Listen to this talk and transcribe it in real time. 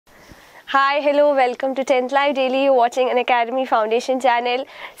Hi, hello, welcome to 10th Live Daily. You're watching Unacademy Foundation channel.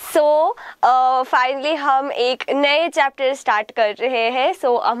 So, finally हम एक नए chapter start कर रहे हैं.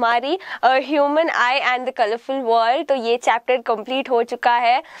 So, हमारी human I and the colourful world, तो ये चैप्टर कंप्लीट हो चुका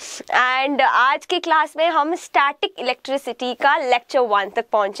है. एंड आज की क्लास में हम स्टैटिक इलेक्ट्रिसिटी का लेक्चर 1 तक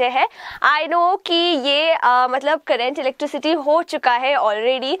पहुंचे हैं. आई नो कि ये मतलब करंट इलेक्ट्रिसिटी हो चुका है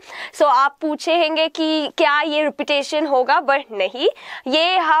ऑलरेडी. सो आप पूछेंगे कि क्या ये रिपीटेशन होगा, बट नहीं,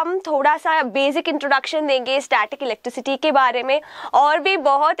 ये हम थोड़ा सा बेसिक इंट्रोडक्शन देंगे स्टैटिक इलेक्ट्रिसिटी के बारे में. और भी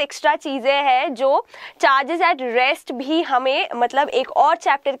बहुत एक्स्ट्रा चीज़ें हैं जो चार्जेस एट रेस्ट भी हमें मतलब एक और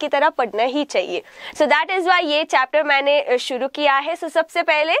चैप्टर की तरह पढ़ना ही चाहिए. सो दैट इज़ वाई ये चैप्टर मैंने शुरू किया है. सो सबसे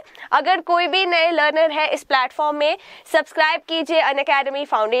पहले अगर कोई भी नए लर्नर है इस प्लेटफॉर्म में, सब्सक्राइब कीजिए अनअकैडमी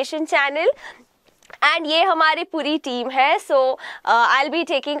फाउंडेशन चैनल. एंड ये हमारी पूरी टीम है. सो I will be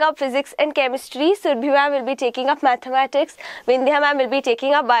taking up physics and chemistry, Surabhi ma'am will be taking up mathematics, Vindhya ma'am will be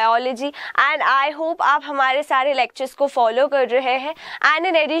taking up biology. And I hope आप हमारे सारे लेक्चर्स को फॉलो कर रहे हैं. And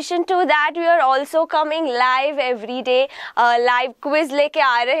in addition to that we are also coming live every day. Live quiz लेके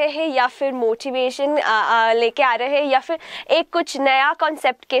आ रहे हैं या फिर मोटिवेशन लेके आ रहे हैं या फिर एक कुछ नया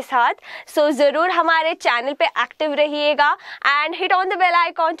कॉन्सेप्ट के साथ. सो ज़रूर हमारे चैनल पे एक्टिव रहिएगा and hit on the bell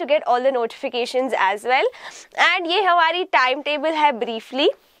icon to get all the notifications as well. And ये हमारी टाइम टेबल है ब्रीफली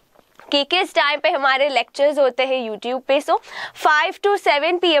कि किस टाइम पे हमारे लेक्चर्स होते हैं यूट्यूब पे. सो 5 to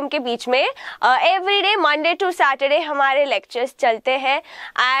 7 PM के बीच में every day Monday to Saturday हमारे लेक्चर्स चलते हैं.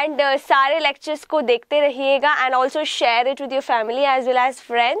 एंड सारे लेक्चर्स को देखते रहिएगा and also share it with your family as well as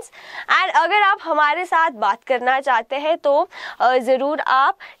friends. And अगर आप हमारे साथ बात करना चाहते हैं तो ज़रूर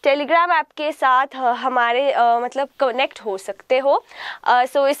आप टेलीग्राम ऐप के साथ हमारे मतलब कनेक्ट हो सकते हो.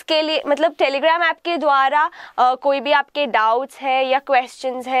 सो इसके लिए मतलब टेलीग्राम ऐप के द्वारा कोई भी आपके डाउट्स है या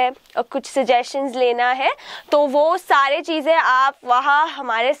क्वेश्चंस है, कुछ सजेशंस लेना है, तो वो सारे चीज़ें आप वहाँ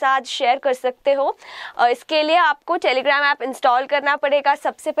हमारे साथ शेयर कर सकते हो. इसके लिए आपको टेलीग्राम ऐप इंस्टॉल करना पड़ेगा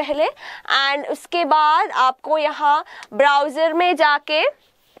सबसे पहले. एंड उसके बाद आपको यहाँ ब्राउज़र में जाके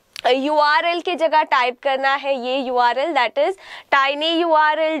URL की जगह टाइप करना है ये URL, that is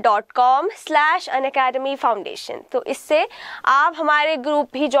tinyurl.com/unacademy foundation. तो इससे आप हमारे ग्रुप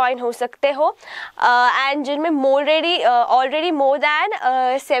भी ज्वाइन हो सकते हो. एंड जिनमें ऑलरेडी मोर दैन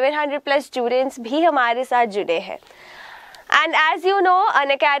 700+ स्टूडेंट्स भी हमारे साथ जुड़े हैं. And as you know,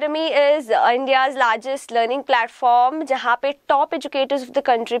 Unacademy is India's largest learning platform जहाँ पे top educators of the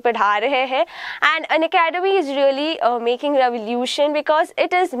country पढ़ा रहे हैं. And Unacademy is really making revolution because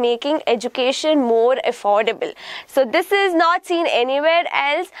it is making education more affordable. So this is not seen anywhere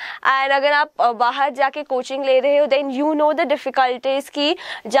else. And अगर आप बाहर जाके coaching ले रहे हो then you know the difficulties कि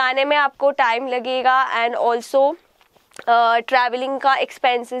जाने में आपको टाइम लगेगा and also ट्रैवलिंग का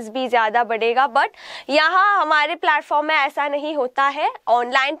एक्सपेंसेस भी ज़्यादा बढ़ेगा. बट यहाँ हमारे प्लेटफॉर्म में ऐसा नहीं होता है.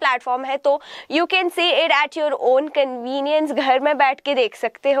 ऑनलाइन प्लेटफॉर्म है तो you can see it at your own convenience, घर में बैठ के देख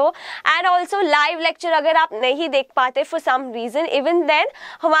सकते हो. एंड ऑल्सो लाइव लेक्चर अगर आप नहीं देख पाते for some reason, even then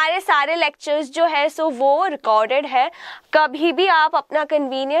हमारे सारे लेक्चर्स जो है सो वो रिकॉर्डेड है, कभी भी आप अपना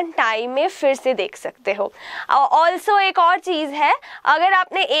कन्वीनियंट टाइम में फिर से देख सकते हो. ऑल्सो एक और चीज़ है, अगर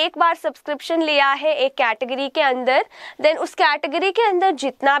आपने एक बार सब्सक्रिप्शन लिया है एक कैटेगरी के अंदर, देन उस कैटेगरी के अंदर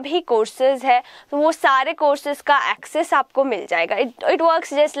जितना भी कोर्सेज है तो वो सारे कोर्सेज का एक्सेस आपको मिल जाएगा. It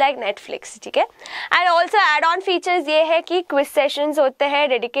works just like Netflix, ठीक है. And also add on features ये है कि क्विज सेशंस होते हैं,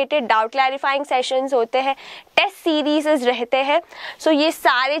 डेडिकेटेड डाउट क्लैरिफाइंग सेशंस होते हैं, टेस्ट सीरीज रहते हैं. सो ये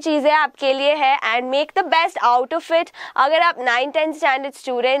सारी चीज़ें आपके लिए है and make the best out of it. अगर आप 9th-10th स्टैंडर्ड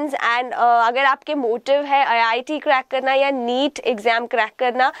स्टूडेंट्स एंड अगर आपके मोटिव है IIT क्रैक करना या नीट एग्ज़ाम क्रैक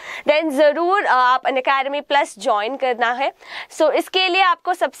करना, देन ज़रूर आप अनअकैडमी प्लस ज्वाइन करना है. सो इसके लिए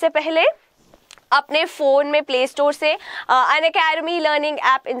आपको सबसे पहले अपने फ़ोन में प्ले स्टोर से अनअकैडमी लर्निंग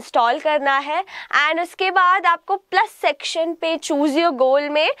ऐप इंस्टॉल करना है. एंड उसके बाद आपको प्लस सेक्शन पे चूज़ योर गोल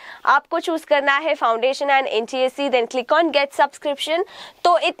में आपको चूज़ करना है foundation and NTSC, then click on get subscription.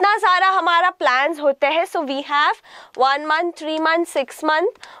 तो इतना सारा हमारा प्लान्स होते हैं. So we have 1 month, 3 months, 6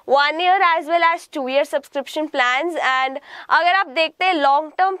 month, 1 year as well as 2 year subscription plans. And अगर आप देखते हैं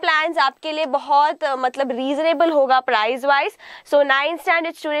लॉन्ग टर्म प्लान्स आपके लिए बहुत मतलब रीजनेबल होगा price wise. So 9th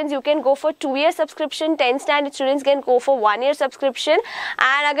standard students you can go for 2 year subscription, 10th standard students can go for 1 year subscription.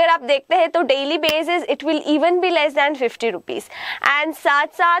 And अगर आप देखते हैं तो daily basis it will even be less than 50 rupees. And साथ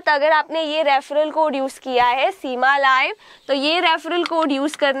साथ अगर आपने ये रेफरल कोड यूज़ किया है SEEMALIVE, तो ये रेफरल कोड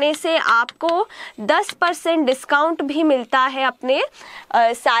यूज़ करने से आपको 10% डिस्काउंट भी मिलता है अपने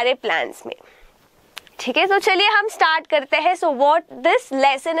सारे प्लान्स में. ठीक है, तो चलिए हम स्टार्ट करते हैं. So what this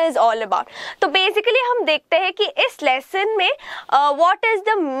lesson is all about. तो बेसिकली हम देखते हैं कि इस लेसन में what is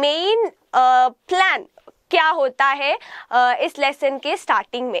the main plan क्या होता है इस लेसन के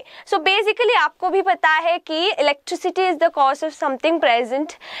स्टार्टिंग में। सो बेसिकली आपको भी पता है कि electricity is the cause of something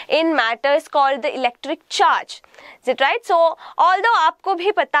present in matters called the electric charge, is it right. So although आपको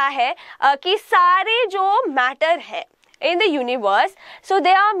भी पता है कि सारे जो मैटर है in the universe, so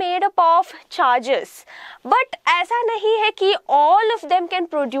they are made up of charges, but ऐसा नहीं है कि all of them can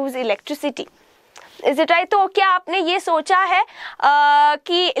produce electricity, is it right। तो क्या आपने ये सोचा है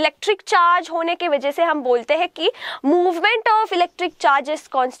कि इलेक्ट्रिक चार्ज होने की वजह से हम बोलते हैं कि movement of electric charges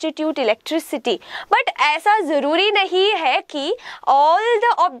constitute electricity, but ऐसा ज़रूरी नहीं है कि all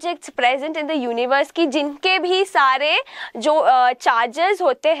the objects present in the universe की जिनके भी सारे जो चार्जेस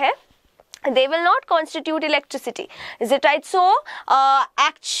होते हैं they will not constitute electricity, is it right। so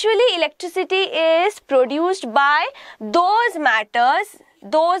actually electricity is produced by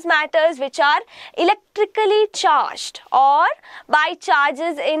those matters which are electrically charged or by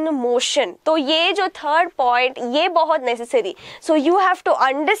charges in motion। तो ये जो थर्ड पॉइंट ये बहुत necessary, so you have to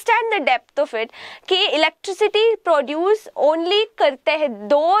understand the depth of it कि electricity produce only करते हैं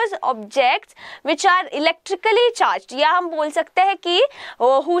those objects which are electrically charged, या हम बोल सकते हैं कि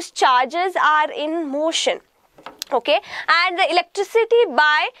whose charges are in motion, okay। and the electricity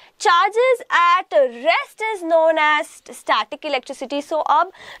by charges at rest is known as static electricity। so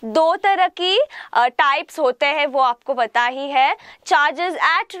अब दो तरह की types होते हैं, वो आपको पता ही है, charges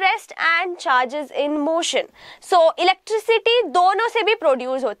at rest and charges in motion। so electricity दोनों से भी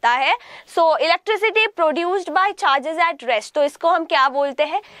produce होता है। so electricity produced by charges at rest, तो इसको हम क्या बोलते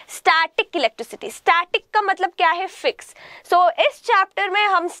हैं, static electricity। static का मतलब क्या है, fix। so इस chapter में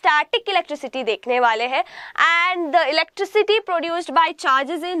हम static electricity देखने वाले हैं, and the electricity produced by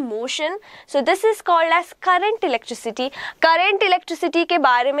charges in motion, so this is called as current electricity। current electricity के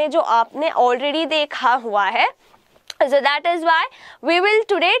बारे में जो आपने already देखा हुआ है, so that is why we will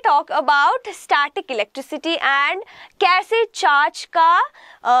today talk about static electricity and कैसे चार्ज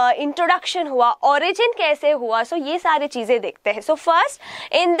का इंट्रोडक्शन हुआ, origin कैसे हुआ, so ये सारी चीज़ें देखते हैं। so first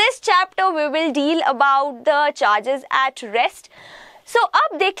in this chapter we will deal about the charges at rest। so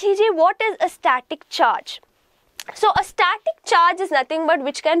अब देख लीजिए what is a static charge। so a static charge is nothing but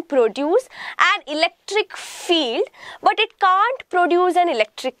which can produce an electric field but it can't produce an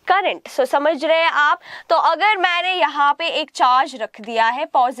electric current। so समझ रहे हैं आप। तो अगर मैंने यहाँ पे एक चार्ज रख दिया है,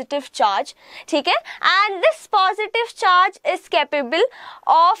 पॉजिटिव चार्ज, ठीक है, and this positive charge is capable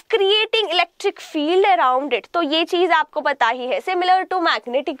of creating electric field around it, तो ये चीज़ आपको पता ही है। similar to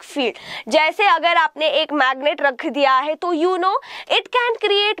magnetic field, जैसे अगर आपने एक मैग्नेट रख दिया है तो you know it can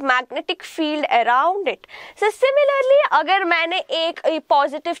create magnetic field around it। so similarly अगर मैंने एक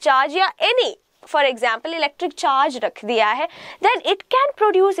पॉजिटिव चार्ज या any for example electric charge रख दिया है, then it can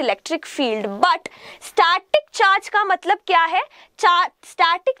produce electric field. But static charge का मतलब क्या है,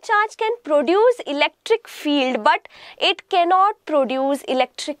 static charge can produce electric field but it cannot produce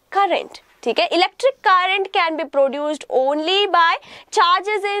electric current, ठीक है। Electric current can be produced only by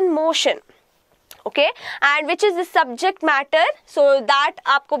charges in motion, okay, and which is the subject matter, so that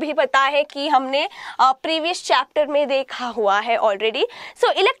आपको भी पता है कि हमने previous chapter में देखा हुआ है already.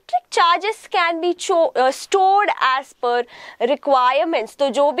 So electric charges can be stored as per requirements, तो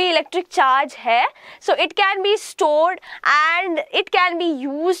जो भी इलेक्ट्रिक चार्ज है so it can be stored and it can be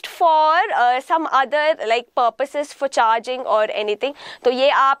used for some other like purposes for charging और anything. तो ये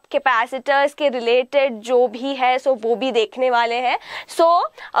आप कैपेसिटर्स के related जो भी है सो वो भी देखने वाले हैं। So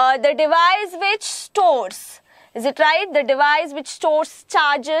the device which stores, is it right, the device which stores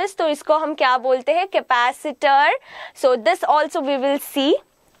charges, तो इसको हम क्या बोलते हैं, capacitor. so this also we will see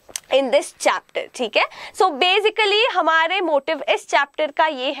in this chapter, ठीक है। so basically हमारे मोटिव इस चैप्टर का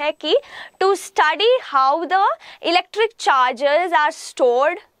ये है कि to study how the electric charges are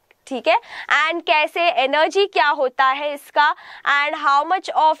stored, ठीक है, एंड कैसे एनर्जी क्या होता है इसका, and how much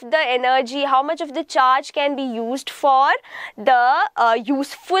of the energy, how much of the charge can be used for the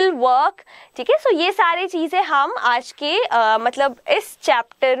useful work, ठीक है। सो ये सारी चीज़ें हम आज के मतलब इस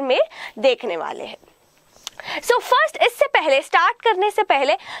चैप्टर में देखने वाले हैं। सो फर्स्ट इससे पहले स्टार्ट करने से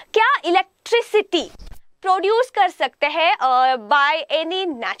पहले, क्या इलेक्ट्रिसिटी प्रोड्यूस कर सकते हैं बाय एनी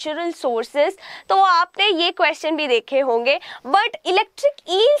नेचुरल सोर्सेज, तो आपने ये क्वेश्चन भी देखे होंगे। बट इलेक्ट्रिक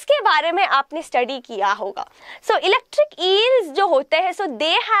ईल्स के बारे में आपने स्टडी किया होगा। सो इलेक्ट्रिक ईल्स जो होते हैं सो दे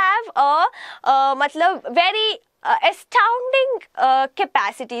हैव मतलब very astounding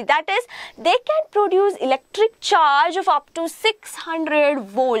capacity, that is they can produce electric charge of up to 600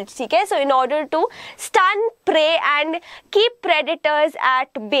 volts, ठीक है। so in order to stun prey and keep predators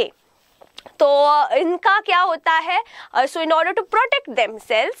at bay, तो इनका क्या होता है, सो in order to protect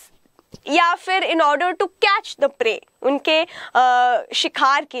themselves या फिर in order to catch the prey, उनके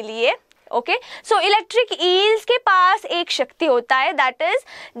शिकार के लिए ओके। सो इलेक्ट्रिक ईल्स के पास एक शक्ति होता है, that is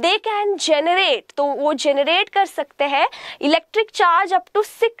they can generate, तो वो जनरेट कर सकते हैं electric charge up to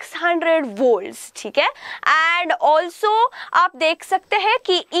 600 volts, ठीक है। एंड ऑल्सो आप देख सकते हैं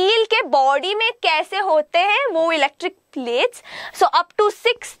कि ईल के बॉडी में कैसे होते हैं वो electric plates. So up to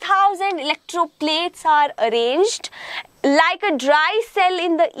 6,000 electroplates are arranged like a dry cell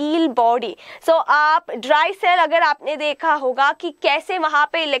in the eel body. So आप dry cell अगर आपने देखा होगा कि कैसे वहाँ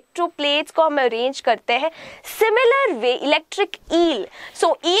पे electroplates को हम arrange करते हैं, similar way electric eel.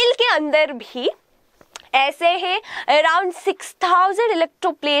 So eel के अंदर भी ऐसे ही अराउंड 6,000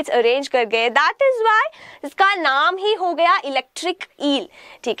 इलेक्ट्रोप्लेट्स अरेंज कर गए, दैट इज वाई इसका नाम ही हो गया इलेक्ट्रिक ईल,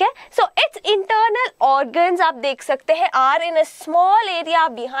 ठीक है। सो इट्स इंटरनल ऑर्गन्स आप देख सकते हैं are in a small area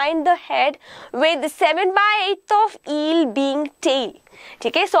behind the head with 7/8 of eel being tell,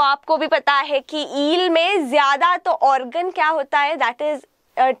 ठीक है। सो आपको भी पता है कि ईल में ज्यादा तो ऑर्गन क्या होता है, that is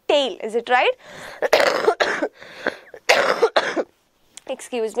tell, is it right?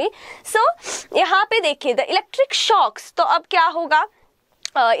 Excuse me. सो यहाँ पे देखिए द इलेक्ट्रिक शॉक्स, तो अब क्या होगा,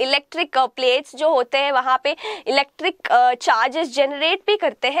 इलेक्ट्रिक प्लेट्स जो होते हैं वहाँ पे इलेक्ट्रिक चार्जेस जनरेट भी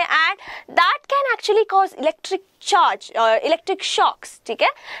करते हैं and that can actually cause electric charge, electric shocks, ठीक है।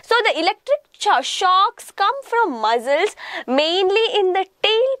 So the electric shocks come from muscles mainly in the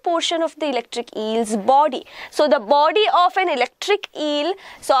tell portion of the electric eels body. So the body of an electric eel,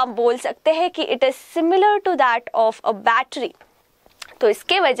 सो आप बोल सकते हैं कि it is similar to that of a battery. तो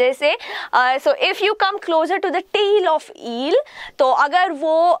इसके वजह से so if you come closer to the tell of ईल, तो अगर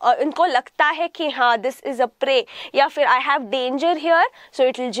वो उनको लगता है कि हाँ दिस इज अ प्रे या फिर I have danger here, so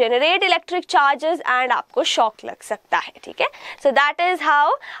it will generate electric charges and आपको शॉक लग सकता है, ठीक है। So that is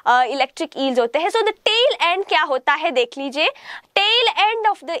how electric eels होते हैं। सो द टेल एंड क्या होता है देख लीजिए, tell end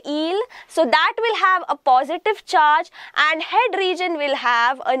of the eel, so that will have a positive charge and head region will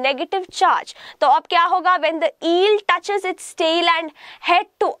have a negative charge. तो अब क्या होगा, when the eel touches its tail and head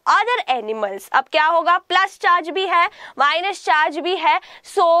to other animals, अब क्या होगा, plus charge भी है minus charge भी है।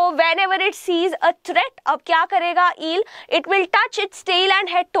 so whenever it sees a threat, अब क्या करेगा eel, it will touch its tail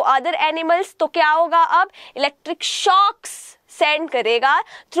and head to other animals, तो क्या होगा, अब इलेक्ट्रिक शॉक्स सेंड करेगा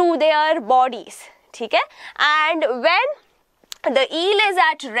through their bodies, ठीक है। and when the eel is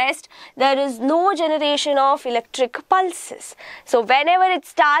at rest, there is no generation of electric pulses. So whenever it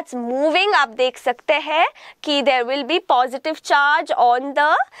starts moving, आप देख सकते हैं कि there will be positive charge on the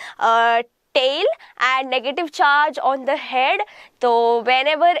tail and negative charge on the head. तो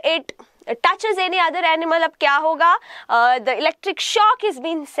whenever it touches any other animal, अब क्या होगा, the electric shock is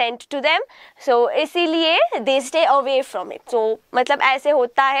being sent to them, so इसीलिए they stay away from it. So मतलब ऐसे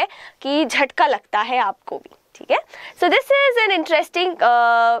होता है कि झटका लगता है आपको भी, ठीक है। So this is an interesting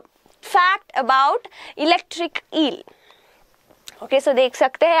fact about electric eel, okay. सो देख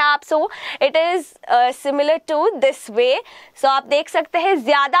सकते हैं आप, so it is similar to this way. सो आप देख सकते हैं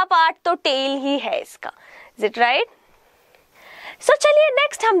ज्यादा पार्ट तो टेल ही है इसका, इज इट राइट? सो चलिए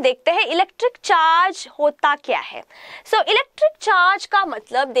नेक्स्ट हम देखते हैं इलेक्ट्रिक चार्ज होता क्या है। सो इलेक्ट्रिक चार्ज का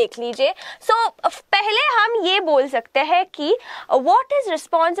मतलब देख लीजिए। सो पहले हम ये बोल सकते हैं कि what is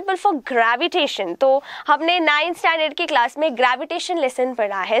responsible for gravitation. तो हमने 9th स्टैंडर्ड की क्लास में ग्रेविटेशन लेसन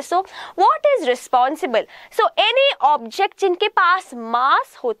पढ़ा है। So what is responsible, so any object जिनके पास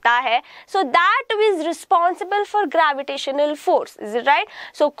मास होता है, so that is responsible for gravitational force, is it right?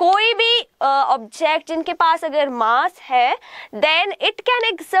 सो कोई भी ऑब्जेक्ट जिनके पास अगर मास है, then it can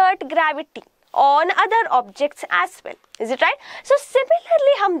exert gravity on other objects as well, is it right? So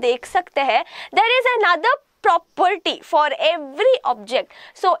similarly हम देख सकते हैं there is another property for every object.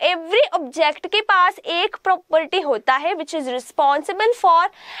 So every object के पास एक property होता है which is responsible for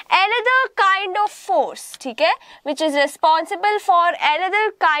another kind of force, ठीक है, which is responsible for another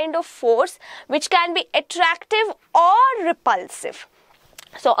kind of force which can be attractive or repulsive.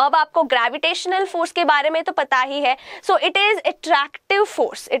 सो अब आपको gravitational force के बारे में तो पता ही है। So it is attractive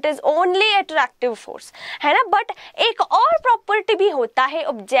force, it is only attractive force, है ना। बट एक और प्रॉपर्टी भी होता है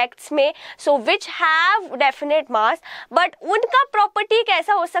ऑब्जेक्ट्स में, सो which have definite mass, but उनका प्रॉपर्टी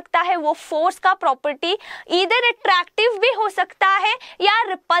कैसा हो सकता है, वो फोर्स का प्रॉपर्टी ईदर अट्रैक्टिव भी हो सकता है या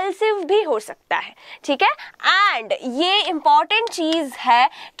रिपल्सिव भी हो सकता है, ठीक है। एंड ये इंपॉर्टेंट चीज है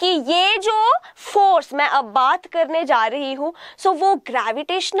कि ये जो फोर्स मैं अब बात करने जा रही हूँ, सो वो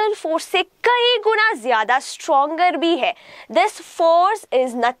ग्रेविटेशनल फोर्स से कई गुना ज्यादा स्ट्रॉन्गर भी है। This force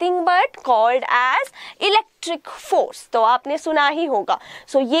is nothing but called as electric electric force, तो आपने सुना ही होगा।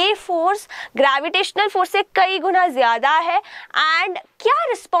 सो ये फोर्स ग्रेविटेशनल फोर्स से कई गुना ज्यादा है। एंड क्या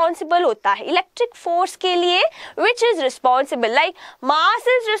रिस्पॉन्सिबल होता है इलेक्ट्रिक फोर्स के लिए? Which is responsible, like mass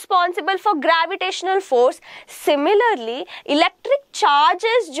is responsible for gravitational force, similarly electric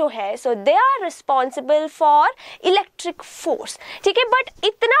charges जो है सो they are responsible for electric force. ठीक है, बट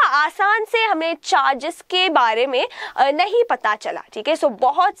इतना आसान से हमें चार्जेस के बारे में नहीं पता चला। ठीक है, सो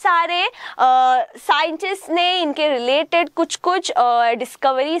बहुत सारे साइंटिस्ट ने इनके रिलेटेड कुछ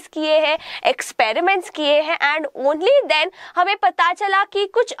डिस्कवरीज किए हैं, एक्सपेरिमेंट्स किए हैं, एंड ओनली देन हमें पता चला कि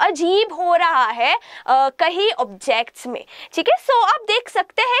कुछ अजीब हो रहा है कहीं ऑब्जेक्ट्स में। ठीक है, सो आप देख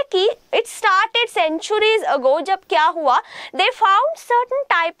सकते हैं कि इट स्टार्टेड सेंचुरीज अगो। जब क्या हुआ, they found certain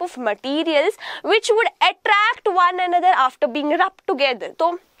type of materials which would attract one another after being rubbed together.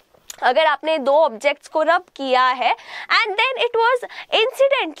 तो अगर आपने दो ऑब्जेक्ट्स को रब किया है and then it was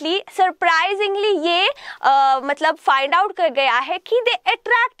incidentally surprisingly ये मतलब फाइंड आउट कर गया है कि they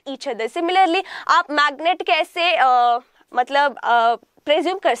attract each other. Similarly आप मैग्नेट कैसे मतलब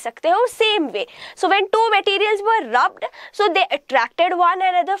presume कर सकते हो, same way. So when two materials were rubbed, so they attracted one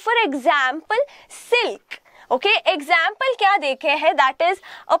another. For example, silk. Okay, example क्या देखे हैं, that is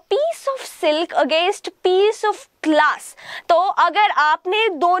a piece of silk against piece of glass. तो अगर आपने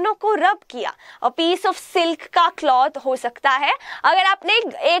दोनों को रब किया, अ पीस ऑफ सिल्क का क्लॉथ हो सकता है, अगर आपने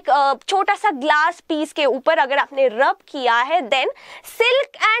एक छोटा सा ग्लास पीस के ऊपर अगर आपने रब किया है, देन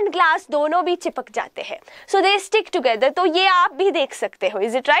सिल्क एंड ग्लास दोनों भी चिपक जाते हैं, सो दे स्टिक टुगेदर। तो ये आप भी देख सकते हो,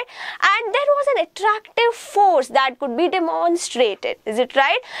 is it right? And there was an attractive force that could be demonstrated, is it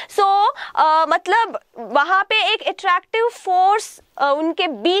right? सो मतलब वहां पे एक अट्रैक्टिव फोर्स उनके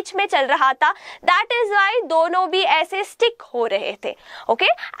बीच में चल रहा था, दैट इज वाई दोनों भी ऐसे स्टिक हो रहे थे। ओके,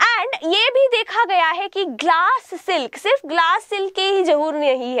 एंड ये भी देखा गया है कि ग्लास सिल्क, सिर्फ ग्लास सिल्क की ही जरूरत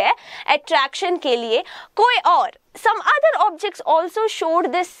नहीं है अट्रैक्शन के लिए, कोई और some other objects also showed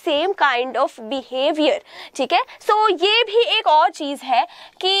the same kind of behavior। ठीक है, सो ये भी एक और चीज है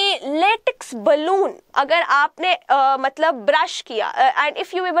कि लेटेक्स बलून अगर आपने मतलब ब्रश किया and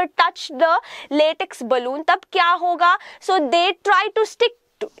if you ever touch the latex balloon, तब क्या होगा? सो they try to stick,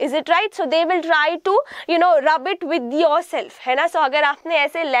 is it right? So they will try to rub it with yourself, है ना? So अगर आपने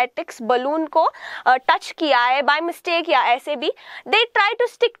ऐसे latex balloon को टच किया है by mistake या ऐसे भी, they try to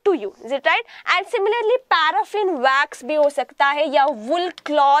stick to you, is it right? And similarly paraffin wax भी हो सकता है या wool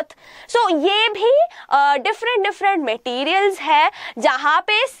cloth। So ये भी different materials है जहाँ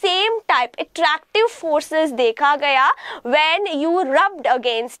पे same type attractive forces देखा गया when you rubbed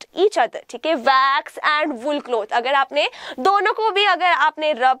against each other। ठीक है, wax and wool cloth अगर आपने दोनों को भी अगर आपने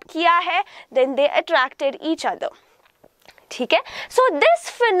रब किया है, then they attracted each other। ठीक है, so this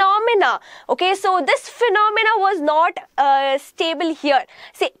phenomena, okay, so this phenomena was not stable here।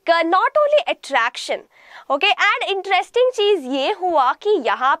 See, not only attraction, okay, and interesting चीज ये हुआ कि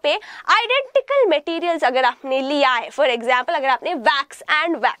यहाँ पे identical materials अगर आपने लिया है, for example अगर आपने wax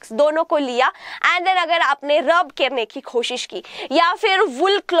and wax दोनों को लिया and then अगर आपने रब करने की कोशिश की, या फिर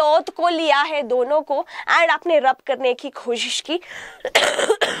wool cloth को लिया है दोनों को and आपने रब करने की कोशिश की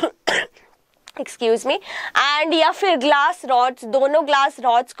एक्सक्यूज मी, एंड या फिर ग्लास रॉड्स, दोनों ग्लास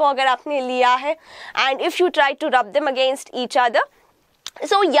रॉड्स को अगर आपने लिया है and if you try to rub them against each other,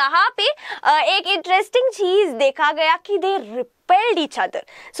 सो यहाँ पे एक इंटरेस्टिंग चीज देखा गया कि दे repelled each other,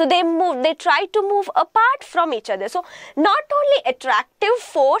 so they try to move apart from each other। So not only attractive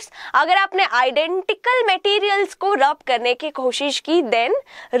force, अगर आपने identical materials को rub करने की कोशिश की, then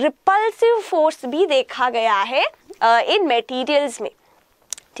repulsive force भी देखा गया है इन materials में।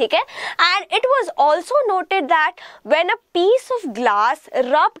 ठीक है, and it was also noted that when a piece of glass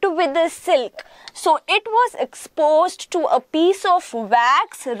rubbed with the silk, so it was exposed to a piece of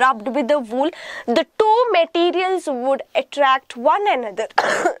wax rubbed with the wool, the two materials would attract one another।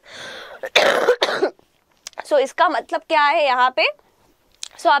 so इसका मतलब क्या है यहाँ पे?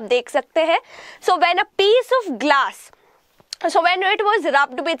 so आप देख सकते हैं, so when a piece of glass, so when it was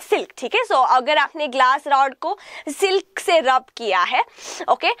rubbed with silk, ठीक है, so अगर आपने ग्लास रॉड को सिल्क से रब किया है,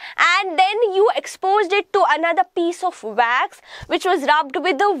 okay, and then you exposed it to another piece of wax which was rubbed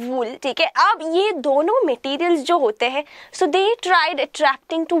with the wool, ठीक है, अब ये दोनों materials जो होते हैं, so they tried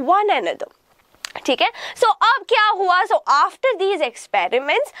attracting to one another। ठीक है, सो अब क्या हुआ? सो आफ्टर दीज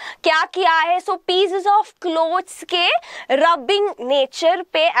एक्सपेरिमेंट्स क्या किया है? सो पीसेस ऑफ क्लोथ्स के रबिंग नेचर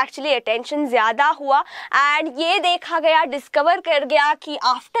पे एक्चुअली अटेंशन ज्यादा हुआ एंड ये देखा गया, डिस्कवर कर गया कि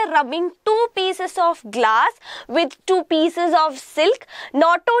after rubbing two pieces of glass with two pieces of silk,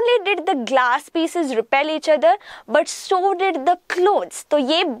 not only did the glass pieces repel each other but so did the clothes. तो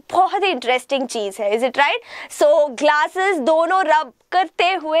ये बहुत इंटरेस्टिंग चीज है, is it right? So glasses दोनों रब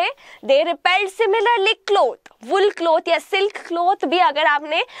करते हुए दे repelled similarly cloth, वुल cloth या सिल्क क्लोथ भी अगर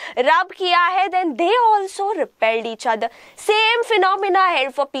आपने रब किया है then they also repelled each other. Same phenomena है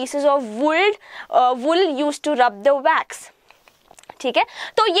for pieces of wool used to rub the wax. ठीक है,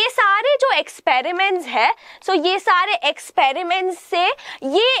 तो ये सारे जो एक्सपेरिमेंट्स है, सो ये सारे एक्सपेरिमेंट्स से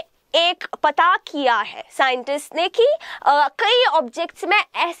ये एक पता किया है साइंटिस्ट ने कि कई ऑब्जेक्ट्स में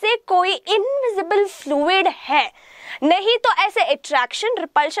ऐसे कोई इनविजिबल फ्लूइड है. नहीं तो ऐसे अट्रैक्शन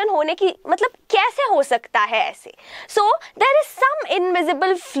रिपल्शन होने की मतलब कैसे हो सकता है ऐसे. So there is some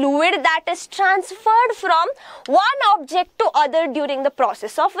invisible fluid that is transferred from one object to other during the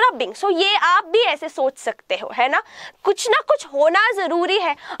process of rubbing. सो ये आप भी ऐसे सोच सकते हो, है ना कुछ होना जरूरी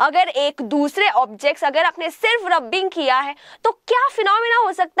है. अगर एक दूसरे ऑब्जेक्ट्स अगर आपने सिर्फ रबिंग किया है तो क्या फिनोमिना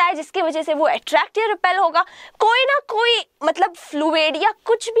हो सकता है जिसकी वजह से वो अट्रैक्ट या रिपेल होगा. कोई ना कोई मतलब फ्लूइड या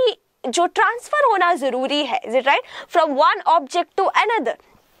कुछ भी जो ट्रांसफर होना जरूरी है, is it right, from one object to another.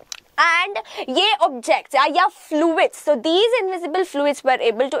 And ये objects या fluids, so these invisible fluids were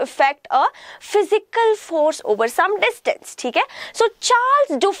able to affect a physical force over some distance. ठीक है, so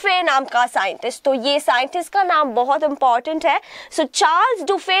चार्ल्स डुफे नाम का साइंटिस्ट, तो ये साइंटिस्ट का नाम बहुत इंपॉर्टेंट है. so चार्ल्स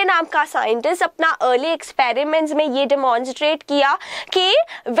डुफे नाम का साइंटिस्ट अपना अर्ली एक्सपेरिमेंट्स में ये डेमोन्स्ट्रेट किया कि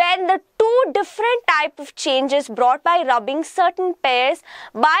when the two different type of changes brought by rubbing certain pairs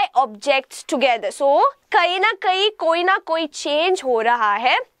by objects together, so कहीं ना कहीं कोई ना कोई चेंज हो रहा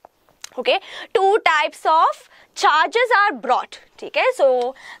है. Okay, two types of charges are brought. ठीक है, so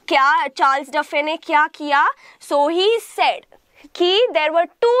क्या चार्ल्स डफे ने क्या किया, so he said कि there were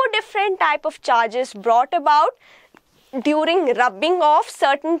two different type of charges brought about during rubbing of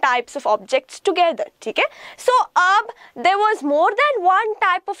certain types of objects together. ठीक है, so अब there was more than one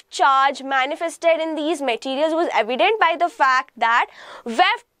type of charge manifested in these materials was evident by the fact that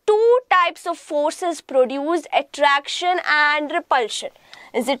where two types of forces produced attraction and repulsion.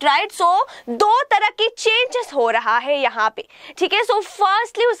 Is it right? So दो तरह की changes हो रहा है यहाँ पे. ठीक है, सो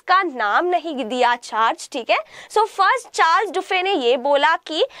फर्स्टली उसका नाम नहीं दिया चार्ज. ठीक है, सो फर्स्ट चार्ल्स डुफे ने ये बोला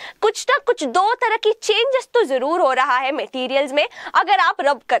कि कुछ ना कुछ दो तरह की चेंजेस तो जरूर हो रहा है मटेरियल्स में अगर आप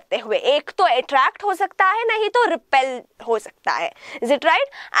रब करते हुए. एक तो अट्रैक्ट हो सकता है, नहीं तो रिपेल हो सकता है. Is it right?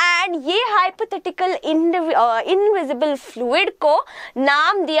 एंड ये हाइपोथेटिकल इनविजिबल फ्लूइड को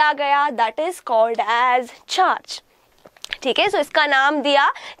नाम दिया गया, that is called as charge. ठीक है, सो इसका नाम दिया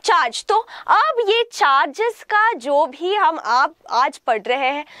चार्ज. तो अब ये चार्जेस का जो भी हम आप आज पढ़ रहे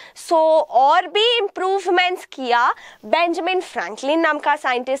हैं, सो और भी इम्प्रूवमेंट्स किया बेंजामिन फ्रैंकलिन नाम का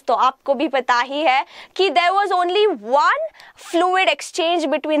साइंटिस्ट. तो आपको भी पता ही है कि there was only one fluid exchange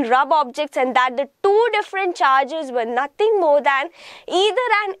between रब objects and that the two different charges were nothing more than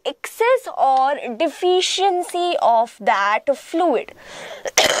either N access और डिफिशियंसी ऑफ दैट फ्लूइड.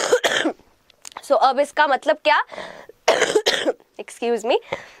 सो अब इसका मतलब क्या, एक्सक्यूज मी.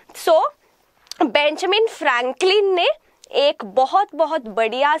 सो बेंजामिन फ्रैंकलिन ने एक बहुत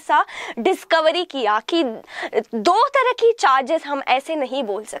बढ़िया सा डिस्कवरी किया कि दो तरह की चार्जेस हम ऐसे नहीं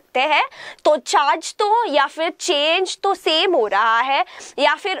बोल सकते हैं. तो चार्ज तो या फिर चेंज तो सेम हो रहा है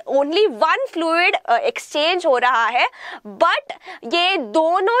या फिर ओनली वन फ्लूइड एक्सचेंज हो रहा है, बट ये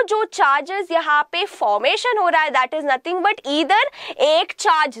दोनों जो चार्जेस यहाँ पे फॉर्मेशन हो रहा है that is nothing but either एक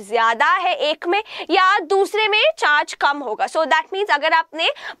चार्ज ज्यादा है एक में या दूसरे में चार्ज कम होगा. सो दैट मीन्स अगर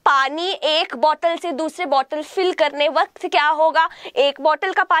आपने पानी एक बोतल से दूसरे बोतल फिल करने वक्त क्या होगा, एक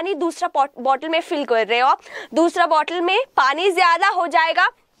बोतल का पानी दूसरा बोतल में फिल कर रहे हो, दूसरा बोतल में पानी ज्यादा हो जाएगा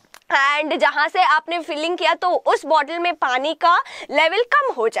एंड जहां से आपने फिलिंग किया तो उस बॉटल में पानी का लेवल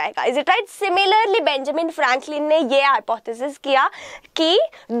कम हो जाएगा. Is it right? Similarly Benjamin Franklin ने ये हाइपोथेसिस किया कि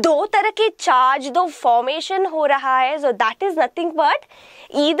दो तरह के चार्ज दो फॉर्मेशन हो रहा है, so that is nothing but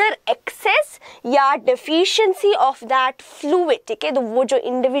either access या डेफिशिएंसी ऑफ दैट फ्लूइड. ठीक है, तो वो जो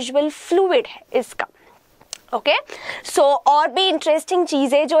इंडिविजुअल फ्लूइड है इसका. ओके, सो और भी इंटरेस्टिंग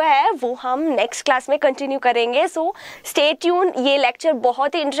चीज़ें जो है वो हम नेक्स्ट क्लास में कंटिन्यू करेंगे. सो स्टे ट्यून, ये लेक्चर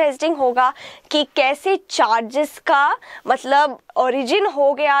बहुत ही इंटरेस्टिंग होगा कि कैसे चार्जेस का मतलब ओरिजिन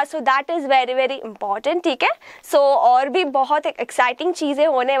हो गया. So that is very important. ठीक है, सो और भी बहुत एक्साइटिंग चीज़ें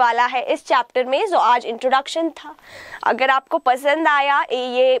होने वाला है इस चैप्टर में. सो आज इंट्रोडक्शन था. अगर आपको पसंद आया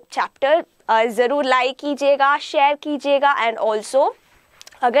ये चैप्टर ज़रूर लाइक कीजिएगा, शेयर कीजिएगा एंड ऑल्सो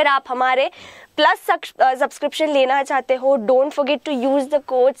अगर आप हमारे प्लस सब्सक्रिप्शन लेना चाहते हो, don't forget to use the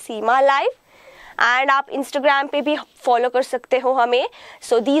code SEEMALIVE and आप इंस्टाग्राम पे भी फॉलो कर सकते हो हमें.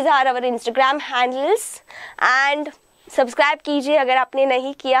 So these are our Instagram handles and subscribe कीजिए अगर आपने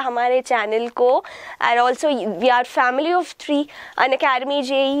नहीं किया हमारे चैनल को. And also we are family of 3 Unacademy,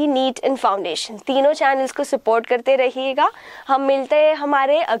 JEE, neat and foundation. तीनों चैनल्स को सपोर्ट करते रहिएगा. हम मिलते हैं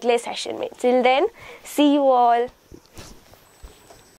हमारे अगले सेशन में. Till then C you all.